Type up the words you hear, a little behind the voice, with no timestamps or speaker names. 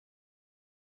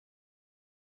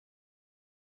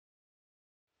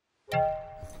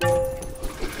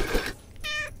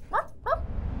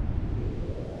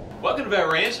Welcome to Vet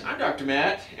Ranch. I'm Dr.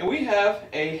 Matt, and we have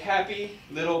a happy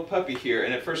little puppy here.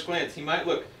 And at first glance, he might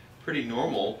look pretty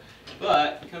normal,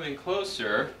 but coming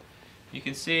closer, you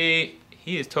can see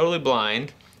he is totally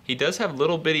blind. He does have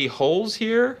little bitty holes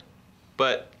here,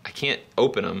 but I can't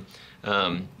open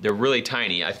them. They're really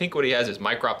tiny. I think what he has is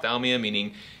microphthalmia,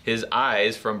 meaning his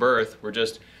eyes from birth were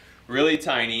just really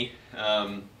tiny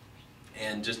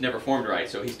and just never formed right.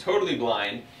 So he's totally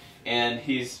blind. And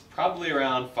he's probably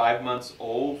around 5 months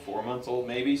old, 4 months old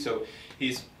maybe, so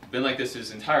he's been like this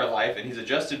his entire life, and he's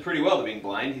adjusted pretty well to being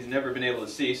blind. He's never been able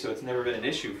to see, so it's never been an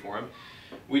issue for him.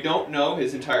 We don't know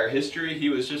his entire history. He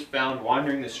was just found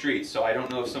wandering the streets, so I don't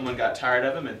know if someone got tired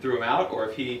of him and threw him out, or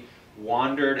if he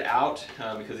wandered out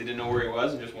because he didn't know where he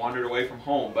was and just wandered away from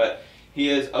home. But he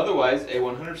is otherwise a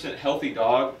 100% healthy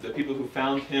dog. The people who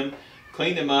found him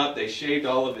cleaned him up, they shaved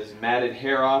all of his matted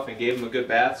hair off and gave him a good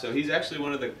bath, so he's actually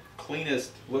one of the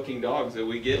cleanest looking dogs that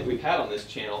we've had on this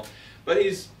channel. But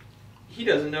he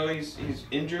doesn't know he's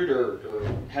injured or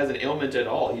has an ailment at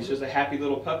all. He's just a happy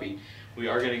little puppy. We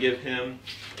are going to give him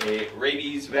a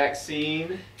rabies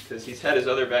vaccine because he's had his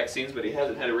other vaccines, but he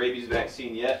hasn't had a rabies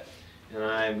vaccine yet. And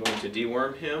I'm going to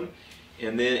deworm him,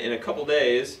 and then in a couple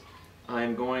days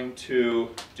I'm going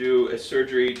to do a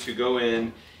surgery to go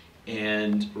in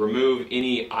and remove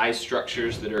any eye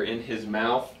structures that are in his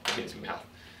mouth.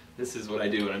 This is what I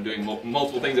do when I'm doing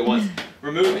multiple things at once.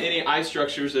 Remove any eye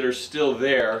structures that are still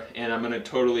there, and I'm going to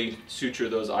totally suture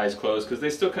those eyes closed because they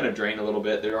still kind of drain a little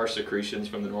bit. There are secretions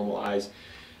from the normal eyes,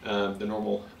 the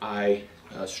normal eye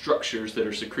structures that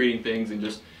are secreting things and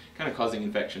just kind of causing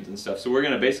infections and stuff. So we're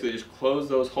going to basically just close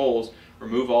those holes,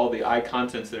 remove all the eye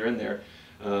contents that are in there,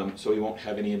 so he won't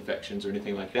have any infections or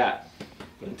anything like that.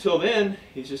 But until then,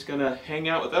 he's just going to hang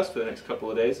out with us for the next couple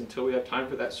of days until we have time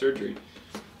for that surgery.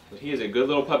 But he is a good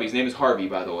little puppy. His name is Harvey,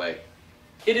 by the way.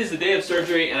 It is the day of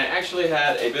surgery, and I actually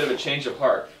had a bit of a change of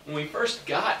heart. When we first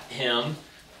got him,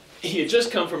 he had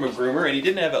just come from a groomer, and he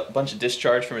didn't have a bunch of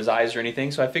discharge from his eyes or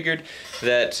anything, so I figured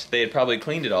that they had probably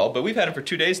cleaned it all. But we've had him for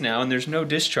 2 days now, and there's no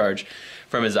discharge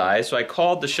from his eyes. So I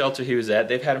called the shelter he was at.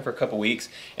 They've had him for a couple weeks,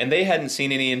 and they hadn't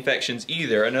seen any infections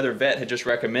either. Another vet had just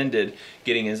recommended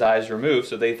getting his eyes removed,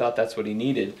 so they thought that's what he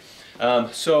needed.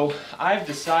 So I've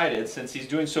decided, since he's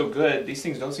doing so good, these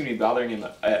things don't seem to be bothering him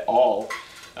at all.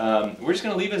 We're just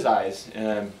going to leave his eyes.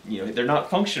 You know, they're not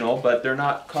functional, but they're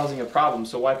not causing a problem,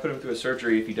 so why put him through a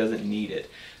surgery if he doesn't need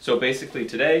it? So basically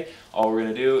today, all we're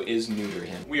going to do is neuter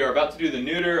him. We are about to do the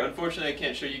neuter. Unfortunately, I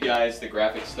can't show you guys the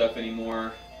graphic stuff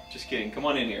anymore. Just kidding. Come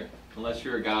on in here. Unless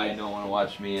you're a guy and don't want to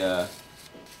watch me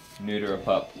neuter a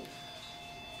pup.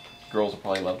 Girls will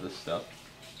probably love this stuff.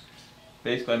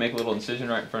 Basically, I make a little incision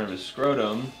right in front of his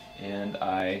scrotum, and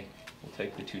I will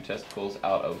take the 2 testicles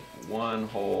out of one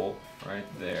hole right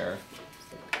there.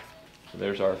 So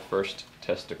there's our first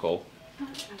testicle.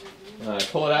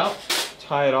 Pull it out,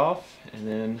 tie it off, and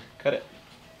then cut it.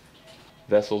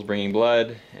 Vessels bringing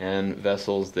blood, and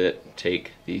vessels that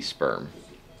take the sperm.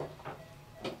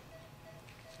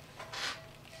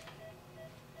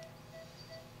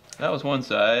 That was one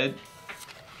side.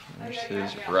 There's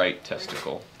his right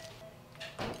testicle.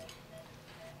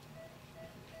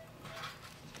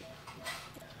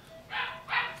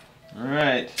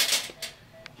 Alright,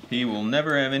 he will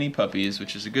never have any puppies,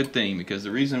 which is a good thing, because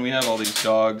the reason we have all these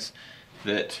dogs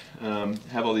that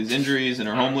have all these injuries and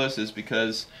are homeless is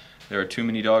because there are too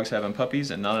many dogs having puppies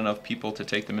and not enough people to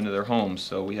take them into their homes.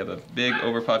 So we have a big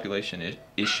overpopulation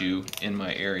issue in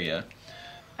my area.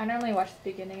 I normally watch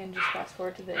the beginning and just fast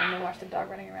forward to the end and watch the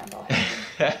dog running around all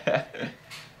happy.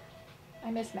 I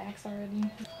miss Max already.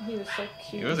 He was so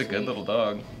cute. He was a good little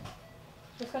dog.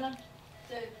 What's going on?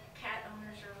 The cat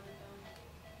owners are on the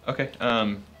phone. Okay,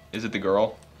 is it the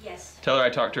girl? Yes. Tell her I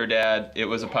talked to her dad. It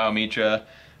was a pyometra.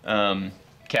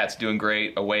 Cat's doing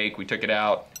great, awake. We took it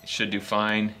out. It should do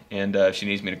fine. And if she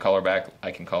needs me to call her back, I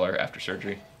can call her after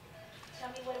surgery. Tell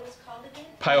me what it was called again?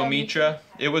 Pyometra.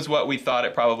 It was what we thought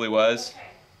it probably was. Okay.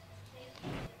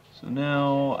 So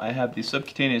now I have the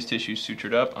subcutaneous tissue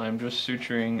sutured up. I'm just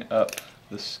suturing up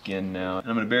the skin now. And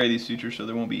I'm going to bury these sutures so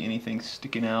there won't be anything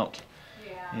sticking out.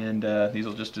 Yeah. And these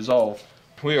will just dissolve.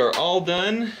 We are all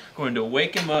done. Going to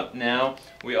wake him up now.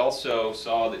 We also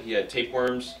saw that he had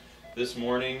tapeworms this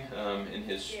morning in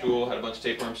his stool. Had a bunch of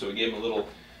tapeworms, so we gave him a little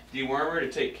dewormer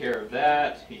to take care of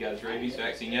that. He got his rabies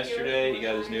vaccine yesterday. He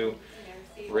got his new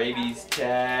rabies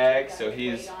tag, so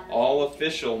he's all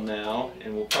official now,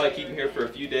 and we'll probably keep him here for a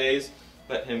few days,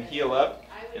 let him heal up,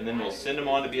 and then we'll send him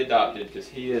on to be adopted because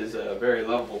he is a very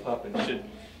lovable pup and should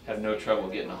have no trouble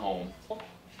getting a home.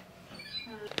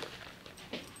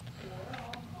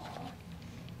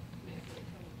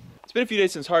 It's been a few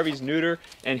days since Harvey's neuter,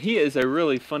 and he is a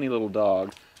really funny little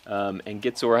dog. And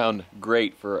gets around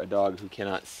great for a dog who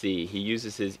cannot see. He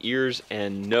uses his ears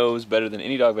and nose better than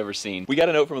any dog I've ever seen. We got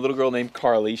a note from a little girl named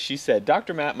Carly. She said,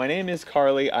 "Dr. Matt, my name is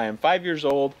Carly. I am 5 years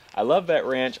old. I love Vet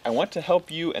Ranch. I want to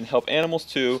help you and help animals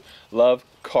too. Love,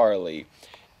 Carly."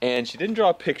 And she didn't draw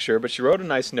a picture, but she wrote a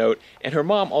nice note, and her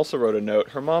mom also wrote a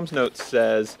note. Her mom's note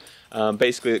says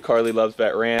basically that Carly loves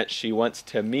Vet Ranch. She wants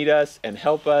to meet us and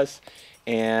help us.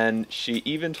 And she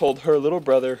even told her little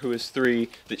brother, who is 3,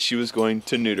 that she was going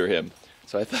to neuter him.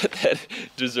 So I thought that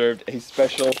deserved a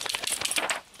special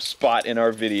spot in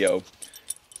our video.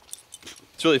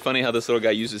 It's really funny how this little guy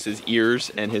uses his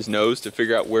ears and his nose to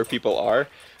figure out where people are,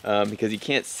 because he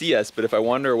can't see us, but if I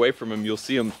wander away from him, you'll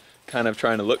see him kind of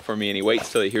trying to look for me, and he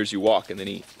waits till he hears you walk, and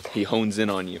then he hones in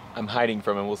on you. I'm hiding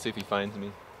from him. We'll see if he finds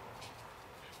me.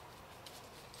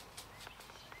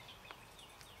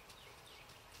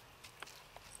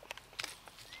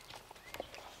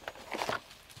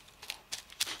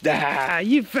 Ah,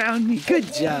 you found me.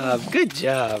 Good job. Good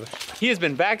job. He has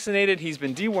been vaccinated, he's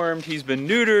been dewormed, he's been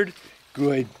neutered.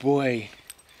 Good boy.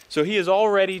 So he is all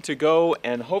ready to go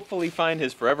and hopefully find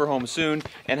his forever home soon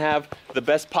and have the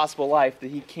best possible life that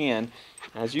he can.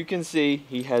 As you can see,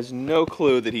 he has no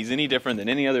clue that he's any different than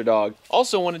any other dog.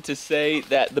 Also wanted to say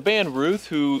that the band Ruth,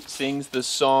 who sings the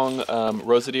song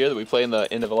Rosa Dear that we play in the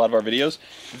end of a lot of our videos,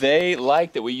 they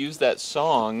like that we use that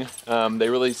song. They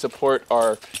really support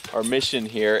our mission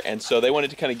here, and so they wanted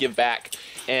to kind of give back,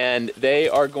 and they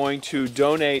are going to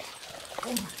donate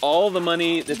all the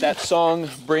money that song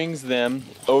brings them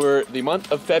over the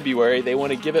month of February. They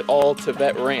want to give it all to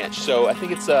Vet Ranch. So I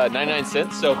think it's 99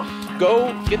 cents. So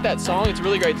go get that song. It's a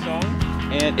really great song,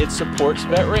 and it supports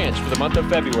Vet Ranch for the month of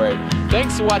February.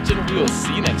 Thanks for watching. We will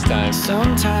see you next time.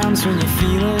 Sometimes when you're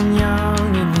feeling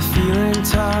young and you're feeling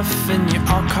tough and you're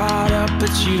all caught up,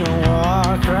 but you don't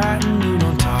walk right and you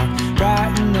don't